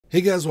Hey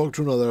guys, welcome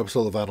to another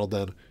episode of Vinyl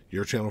Den,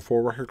 your channel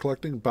for record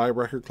collecting by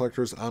record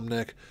collectors. I'm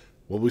Nick.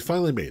 Well, we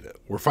finally made it.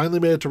 We're finally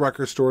made it to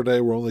Record Store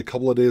Day. We're only a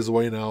couple of days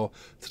away now.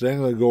 Today I'm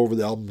going to go over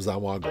the albums I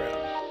want to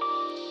grab.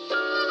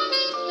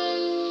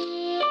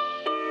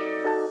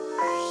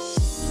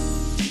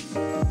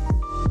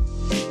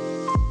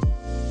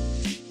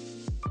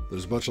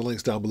 There's a bunch of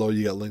links down below.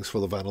 You got links for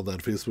the Vinyl Den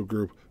Facebook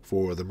group,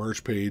 for the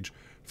merch page,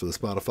 for the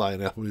Spotify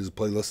and Apple Music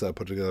playlist that I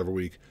put together every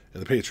week,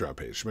 and the Patreon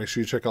page. Make sure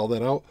you check all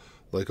that out.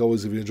 Like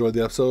always, if you enjoyed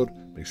the episode,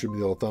 make sure you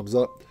give it a thumbs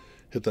up,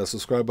 hit that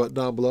subscribe button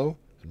down below,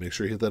 and make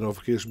sure you hit that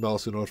notification bell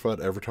so you're notified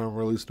every time we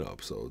release new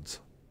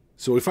episodes.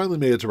 So we finally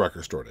made it to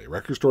Record Store Day.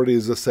 Record Store Day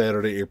is this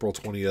Saturday, April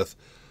 20th.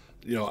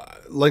 You know,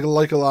 like a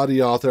lot of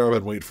you out there, I've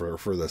been waiting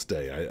for this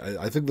day.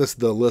 I think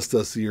the list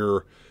this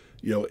year,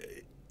 you know,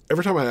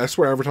 every time I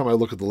swear every time I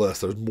look at the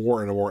list, there's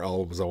more and more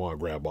albums I want to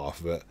grab off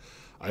of it.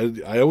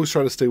 I always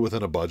try to stay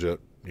within a budget.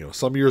 You know,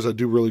 some years I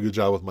do a really good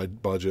job with my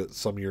budget.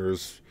 Some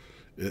years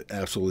it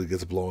absolutely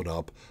gets blown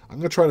up. I'm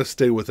going to try to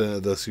stay within it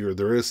this year.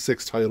 There is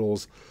 6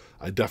 titles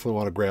I definitely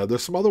want to grab.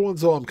 There's some other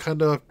ones, though, I'm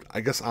kind of, I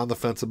guess, on the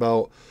fence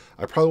about.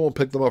 I probably won't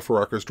pick them up for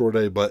Record Store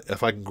Day, but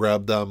if I can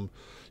grab them,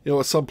 you know,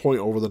 at some point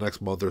over the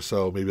next month or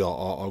so, maybe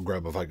I'll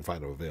grab them if I can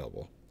find them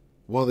available.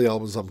 One of the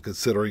albums I'm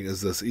considering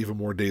is this Even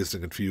More Dazed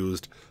and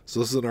Confused.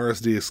 So this is an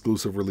RSD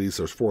exclusive release.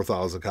 There's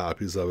 4,000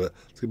 copies of it.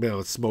 It's going to be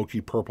on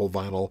smoky purple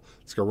vinyl.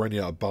 It's going to run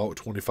you about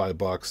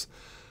 $25.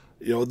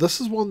 You know, this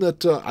is one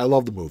that I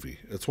love the movie.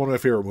 It's one of my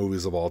favorite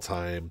movies of all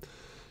time.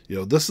 You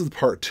know, this is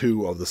part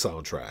 2 of the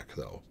soundtrack,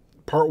 though.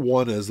 Part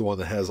 1 is the one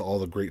that has all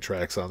the great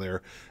tracks on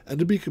there. And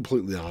to be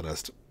completely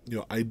honest, you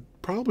know, I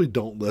probably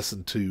don't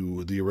listen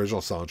to the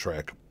original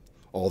soundtrack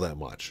all that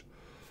much.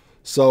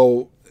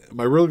 So,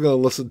 am I really going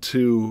to listen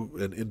to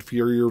an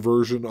inferior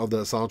version of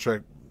that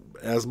soundtrack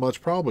as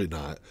much? Probably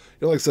not.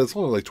 You know, like I said, it's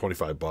only like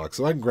 $25.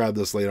 If I can grab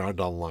this later on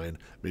down the line,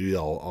 maybe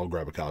I'll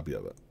grab a copy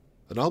of it.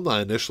 An album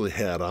I initially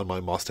had on my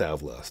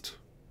must-have list,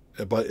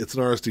 but it's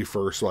an RSD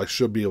first, so I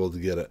should be able to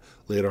get it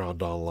later on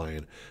down the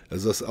line,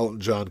 is this Elton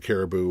John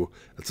Caribou.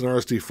 It's an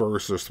RSD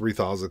first. There's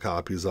 3,000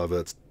 copies of it.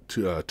 It's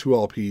two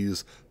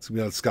LPs. It's going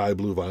to be on sky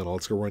blue vinyl.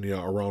 It's going to run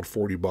you around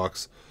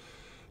 $40.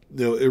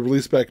 You know, it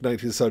released back in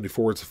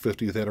 1974. It's a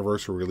 50th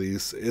anniversary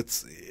release.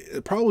 It's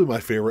probably my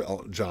favorite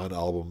Elton John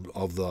album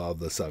of the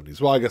 70s.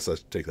 Well, I guess I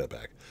should take that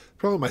back.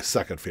 Probably my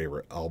second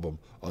favorite album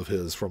of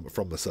his from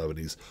the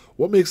 70s.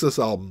 What makes this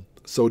album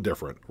so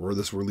different, or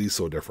this release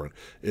so different,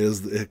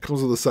 is it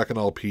comes with a second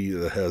LP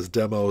that has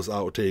demos,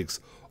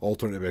 outtakes,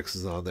 alternate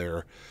mixes on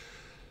there.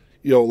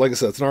 You know, like I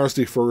said, it's an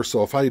RSD first,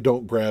 so if I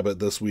don't grab it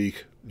this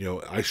week, you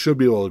know, I should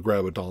be able to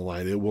grab it down the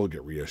line. It will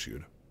get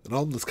reissued. An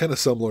album that's kind of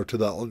similar to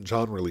the Elton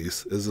John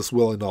release is this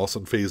Willie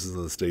Nelson Phases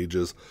and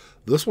Stages.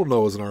 This one,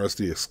 though, is an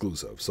RSD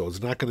exclusive, so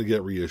it's not going to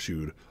get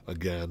reissued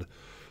again.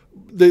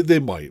 They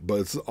might,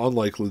 but it's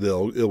unlikely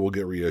it will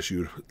get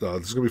reissued.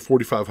 There's going to be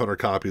 4,500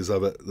 copies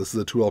of it. This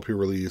is a 2 LP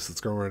release. It's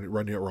going to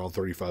run you around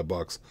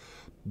 $35.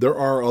 There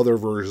are other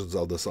versions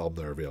of this album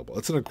that are available.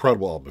 It's an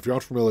incredible album. If you're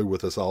unfamiliar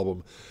with this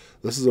album,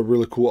 this is a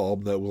really cool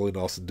album that Willie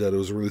Nelson did. It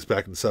was released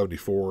back in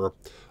 '74,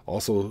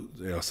 also,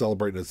 you know,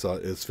 celebrating its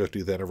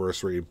 50th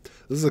anniversary.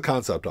 This is a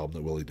concept album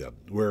that Willie did,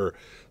 where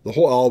the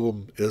whole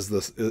album is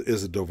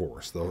a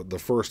divorce. The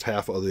first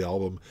half of the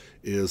album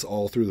is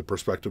all through the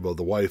perspective of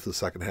the wife. The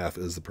second half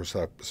is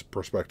the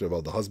perspective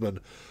of the husband.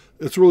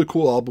 It's a really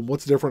cool album.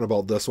 What's different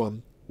about this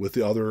one with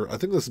the other? I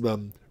think this has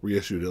been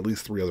reissued at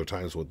least 3 other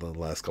times within the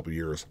last couple of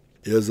years.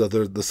 Is that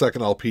the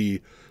second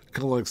LP,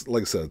 kind of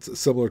like I said, it's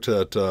similar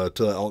to the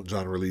Elton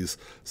John release.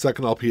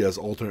 Second LP has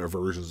alternate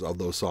versions of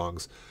those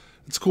songs.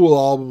 It's a cool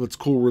album. It's a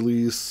cool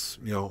release.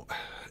 You know,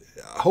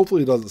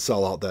 hopefully it doesn't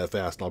sell out that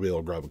fast, and I'll be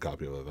able to grab a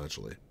copy of it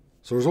eventually.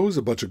 So there's always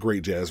a bunch of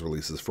great jazz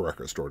releases for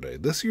Record Store Day.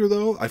 This year,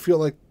 though, I feel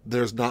like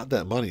there's not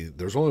that many.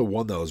 There's only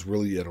one that I was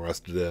really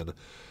interested in.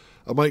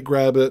 I might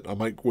grab it. I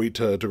might wait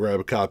to grab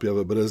a copy of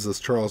it, but it is this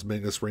Charles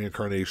Mingus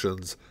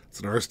Reincarnations. It's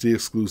an RSD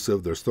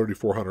exclusive. There's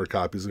 3,400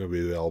 copies going to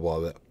be available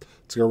of it.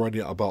 It's going to run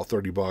you about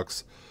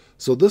 $30.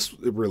 So this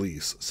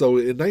release, so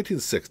in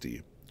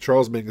 1960,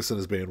 Charles Mingus and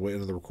his band went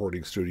into the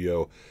recording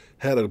studio,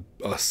 had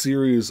a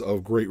series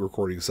of great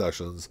recording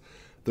sessions.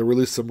 They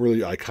released some really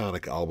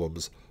iconic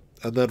albums.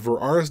 And then for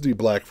RSD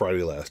Black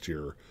Friday last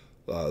year,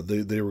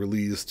 they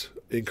released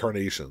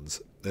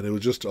Incarnations. And it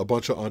was just a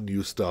bunch of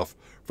unused stuff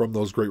from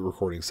those great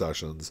recording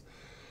sessions.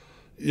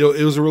 You know,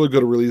 it was a really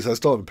good release. I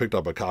still haven't picked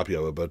up a copy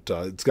of it, but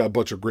it's got a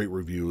bunch of great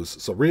reviews.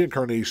 So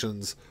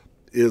Reincarnations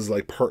is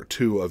like part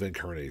 2 of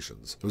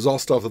Incarnations. It was all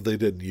stuff that they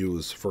didn't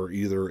use for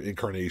either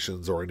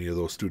Incarnations or any of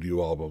those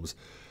studio albums.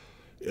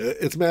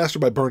 It's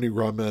mastered by Bernie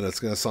Grundman. It's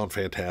going to sound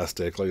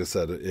fantastic. Like I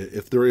said,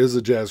 if there is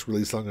a jazz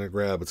release I'm going to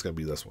grab, it's going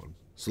to be this one.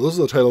 So those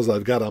are the titles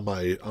I've got on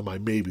my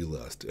maybe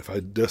list. If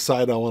I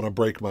decide I want to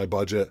break my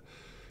budget,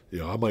 you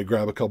know, I might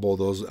grab a couple of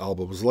those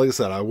albums. Like I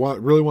said, I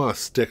really want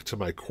to stick to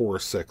my core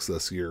 6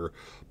 this year.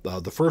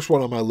 The first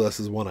one on my list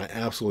is one I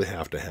absolutely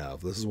have to have.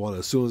 This is one,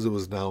 as soon as it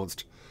was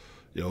announced,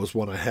 you know, it's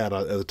one I had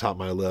at the top of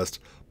my list.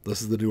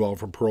 This is the new album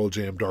from Pearl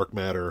Jam, Dark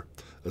Matter.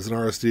 As an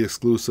RSD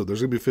exclusive,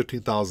 there's going to be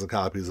 15,000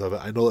 copies of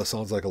it. I know that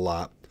sounds like a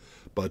lot,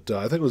 but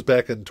I think it was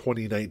back in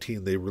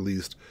 2019 they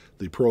released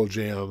the Pearl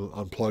Jam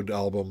Unplugged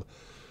album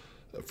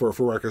for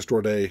Record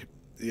Store Day.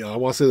 You know, I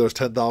want to say there's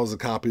 10,000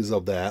 copies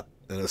of that,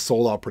 and it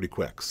sold out pretty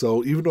quick.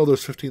 So even though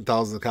there's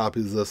 15,000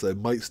 copies of this, it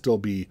might still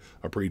be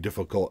a pretty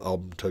difficult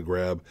album to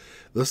grab.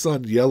 This is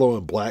on yellow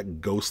and black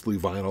ghostly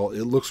vinyl.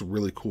 It looks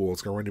really cool.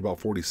 It's going to run you about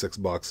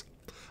 $46.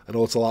 I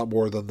know it's a lot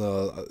more than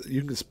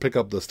you can just pick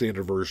up the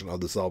standard version of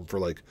this album for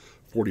like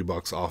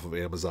 $40 off of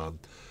Amazon.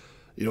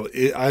 You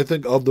know, I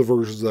think of the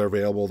versions that are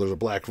available, there's a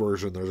black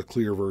version, there's a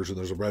clear version,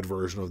 there's a red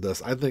version of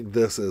this. I think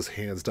this is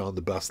hands down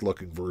the best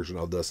looking version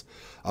of this.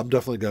 I'm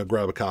definitely going to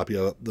grab a copy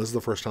of it. This is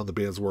the first time the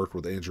band's worked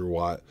with Andrew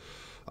Watt.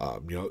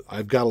 You know,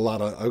 I've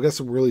got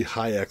some really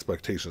high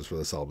expectations for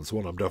this album. It's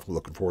one I'm definitely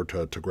looking forward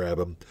to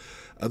grabbing.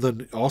 And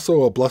then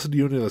also a Blessed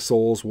Union of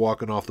Souls,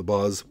 Walking Off the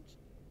Buzz.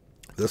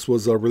 This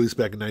was released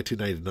back in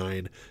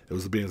 1999. It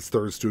was the band's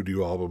third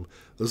studio album.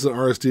 This is an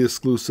RSD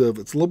exclusive.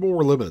 It's a little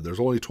more limited. There's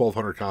only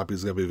 1,200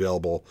 copies going to be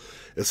available.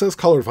 It says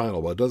colored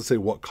vinyl, but it doesn't say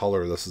what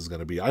color this is going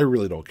to be. I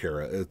really don't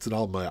care. It's an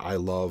album I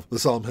love.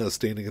 This album has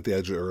Standing at the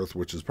Edge of Earth,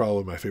 which is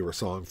probably my favorite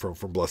song from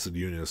Blessed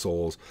Union of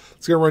Souls.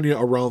 It's going to run you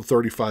around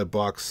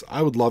 $35.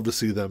 I would love to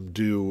see them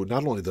do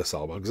not only this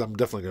album, because I'm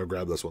definitely going to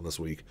grab this one this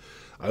week.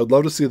 I would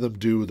love to see them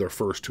do their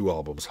first two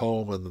albums,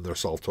 Home and then their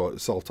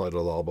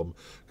self-titled album,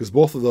 because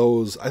both of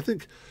those, I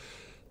think,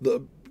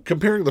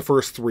 comparing the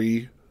first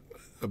three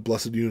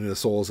Blessed Union of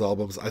Souls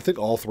albums, I think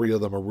all three of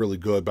them are really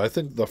good, but I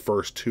think the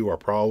first two are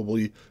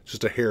probably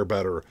just a hair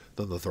better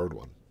than the third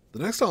one. The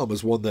next album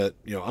is one that,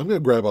 you know, I'm going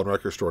to grab on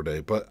Record Store Day,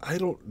 but I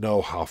don't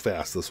know how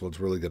fast this one's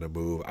really going to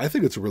move. I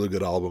think it's a really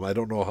good album. I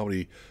don't know how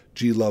many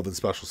G-Love and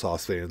Special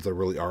Sauce fans there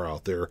really are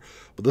out there,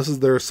 but this is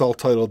their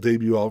self-titled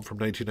debut album from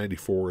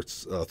 1994.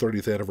 It's a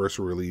 30th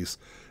anniversary release.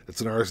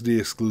 It's an RSD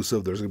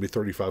exclusive. There's going to be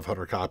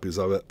 3,500 copies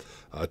of it.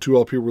 2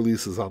 LP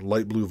releases on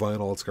light blue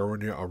vinyl. It's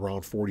going to run you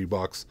around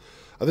 $40.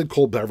 I think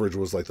Cold Beverage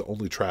was like the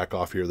only track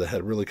off here that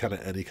had really kind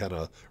of any kind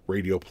of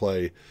radio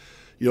play.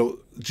 You know,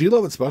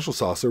 G-Love and Special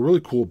Sauce, they're a really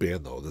cool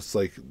band, though. It's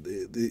like,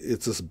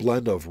 it's this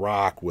blend of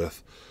rock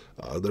with,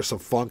 there's some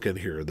funk in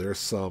here, there's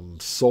some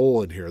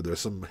soul in here, there's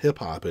some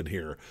hip-hop in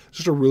here. It's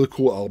just a really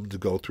cool album to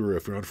go through.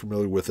 If you're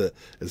unfamiliar with it,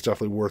 it's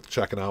definitely worth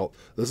checking out.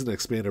 This is an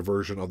expanded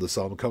version of this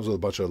album. It comes with a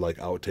bunch of, like,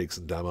 outtakes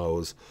and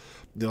demos.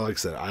 You know, like I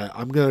said,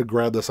 I'm going to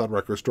grab this on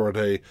Record Store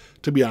Day.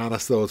 To be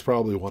honest, though, it's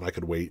probably one I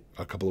could wait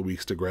a couple of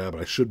weeks to grab,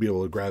 and I should be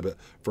able to grab it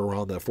for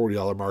around that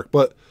 $40 mark.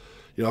 But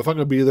you know, if I'm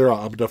going to be there,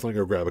 I'm definitely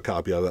going to grab a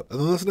copy of it. And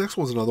then this next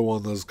one's another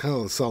one that's kind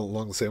of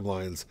along the same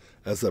lines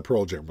as that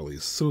Pearl Jam release.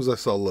 As soon as I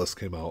saw the list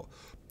came out,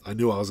 I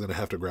knew I was going to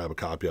have to grab a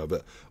copy of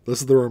it.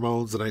 This is the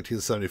Ramones, the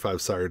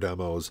 1975 Sire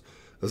demos.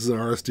 This is an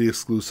RSD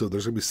exclusive.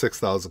 There's going to be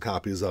 6,000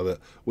 copies of it,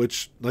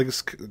 which, like,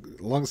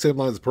 along the same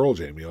lines as Pearl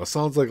Jam. You know, it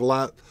sounds like a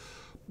lot,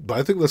 but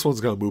I think this one's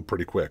going to move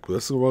pretty quick.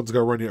 This one's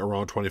going to run you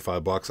around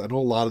 $25. I know a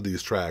lot of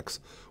these tracks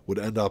would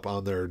end up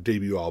on their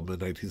debut album in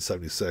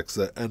 1976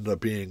 that ended up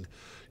being,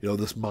 you know,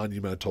 this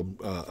monumental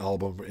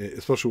album,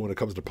 especially when it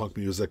comes to punk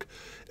music.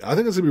 I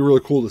think it's going to be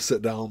really cool to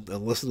sit down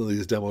and listen to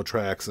these demo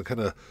tracks and kind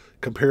of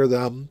compare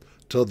them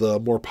to the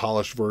more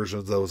polished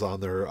versions that was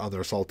on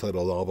their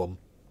self-titled album.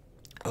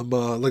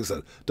 Like I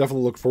said,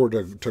 definitely look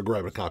forward to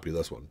grabbing a copy of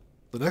this one.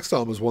 The next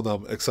album is one that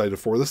I'm excited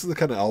for. This is the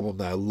kind of album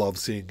that I love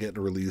seeing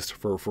getting released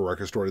for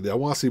Record Store Day. I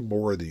want to see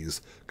more of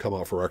these come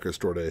out for Record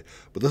Store Day.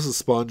 But this is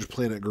Sponge,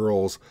 Planet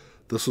Girls.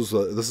 This is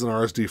an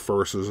RSD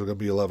first. There's going to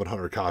be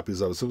 1,100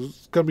 copies of it, so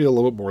it's going to be a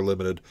little bit more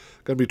limited.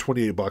 Going to be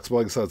 $28, but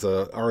like I said, it's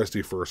a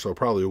RSD first, so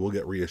probably will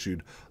get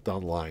reissued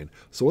down the line.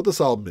 So what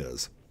this album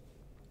is,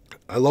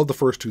 I love the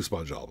first 2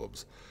 Sponge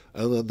albums,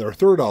 and then their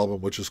third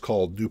album, which is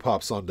called New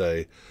Pop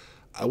Sunday,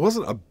 I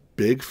wasn't a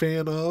big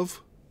fan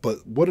of.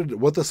 But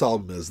what this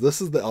album is, this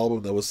is the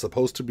album that was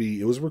supposed to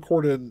be, it was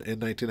recorded in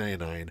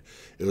 1999.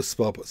 It was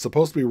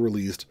supposed to be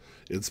released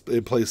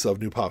in place of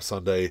New Pop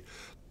Sunday.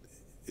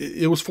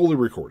 It was fully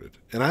recorded.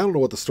 And I don't know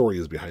what the story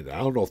is behind it. I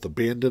don't know if the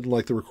band didn't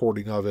like the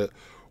recording of it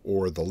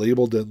or the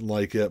label didn't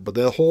like it, but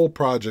the whole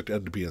project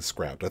ended up being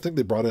scrapped. I think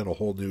they brought in a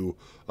whole new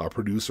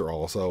producer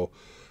also,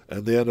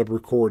 and they ended up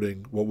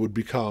recording what would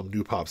become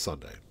New Pop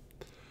Sunday.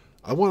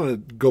 I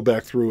want to go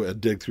back through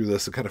and dig through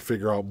this and kind of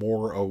figure out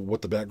more of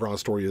what the background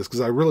story is, because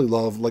I really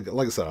love, like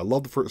I said, I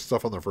love the first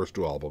stuff on their first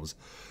 2 albums.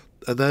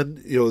 And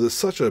then, you know, there's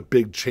such a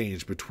big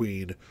change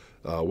between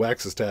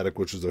Wax Ecstatic,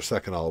 which is their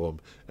second album,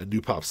 and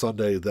New Pop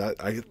Sunday, that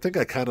I think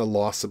I kind of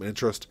lost some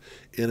interest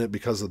in it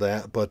because of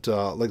that. But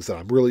like I said,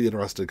 I'm really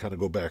interested to kind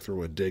of go back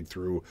through and dig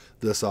through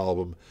this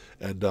album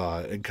and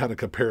kind of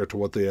compare it to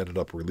what they ended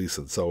up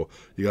releasing. So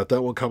you got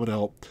that one coming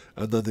out.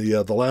 And then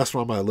the last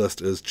one on my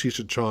list is Cheech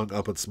and Chong,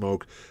 Up in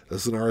Smoke.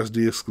 This is an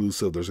RSD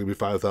exclusive. There's going to be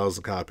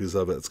 5,000 copies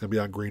of it. It's going to be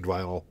on green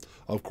vinyl,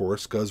 of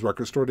course, because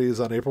Record Store Day is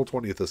on April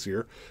 20th this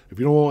year. If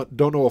you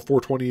don't know what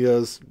 420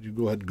 is, you can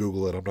go ahead and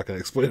Google it. I'm not going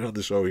to explain it on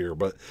the show here,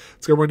 but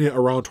it's going to run you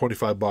around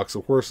 $25.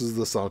 Of course, this is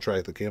the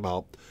soundtrack that came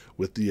out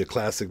with the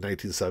classic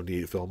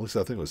 1978 film. At least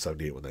I think it was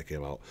 78 when that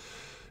came out.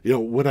 You know,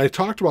 when I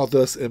talked about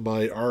this in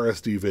my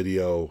RSD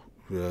video,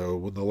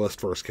 when the list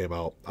first came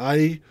out.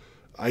 I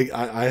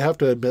have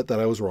to admit that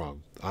I was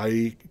wrong.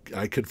 I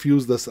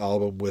confused this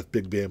album with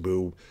Big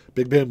Bamboo.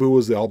 Big Bamboo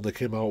was the album that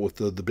came out with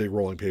the big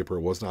rolling paper.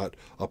 It was not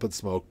Up in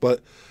Smoke.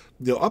 But,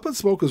 Up in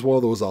Smoke is one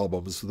of those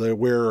albums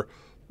where,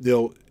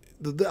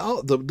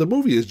 the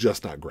movie is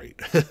just not great.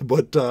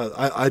 But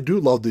I do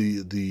love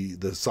the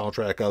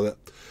soundtrack of it.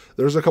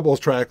 There's a couple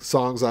of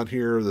songs on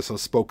here. There's some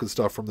spoken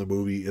stuff from the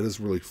movie. It is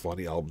a really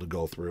funny album to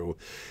go through.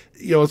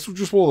 It's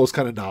just one of those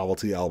kind of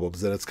novelty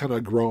albums, and it's kind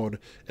of grown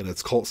in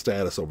its cult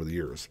status over the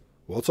years.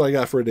 Well, that's all I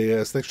got for today,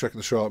 guys. Thanks for checking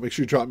the show out. Make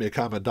sure you drop me a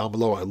comment down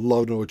below. I'd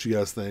love to know what you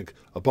guys think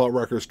about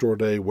Record Store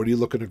Day. What are you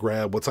looking to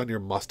grab? What's on your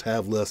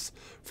must-have list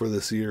for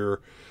this year?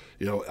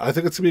 I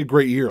think it's going to be a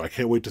great year. I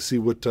can't wait to see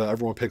what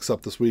everyone picks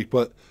up this week.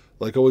 But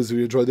like always, if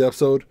you enjoyed the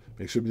episode,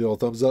 make sure to give me a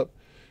thumbs up.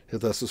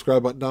 Hit that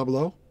subscribe button down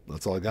below.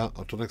 That's all I got.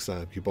 Until next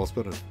time, keep on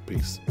spinning.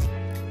 Peace.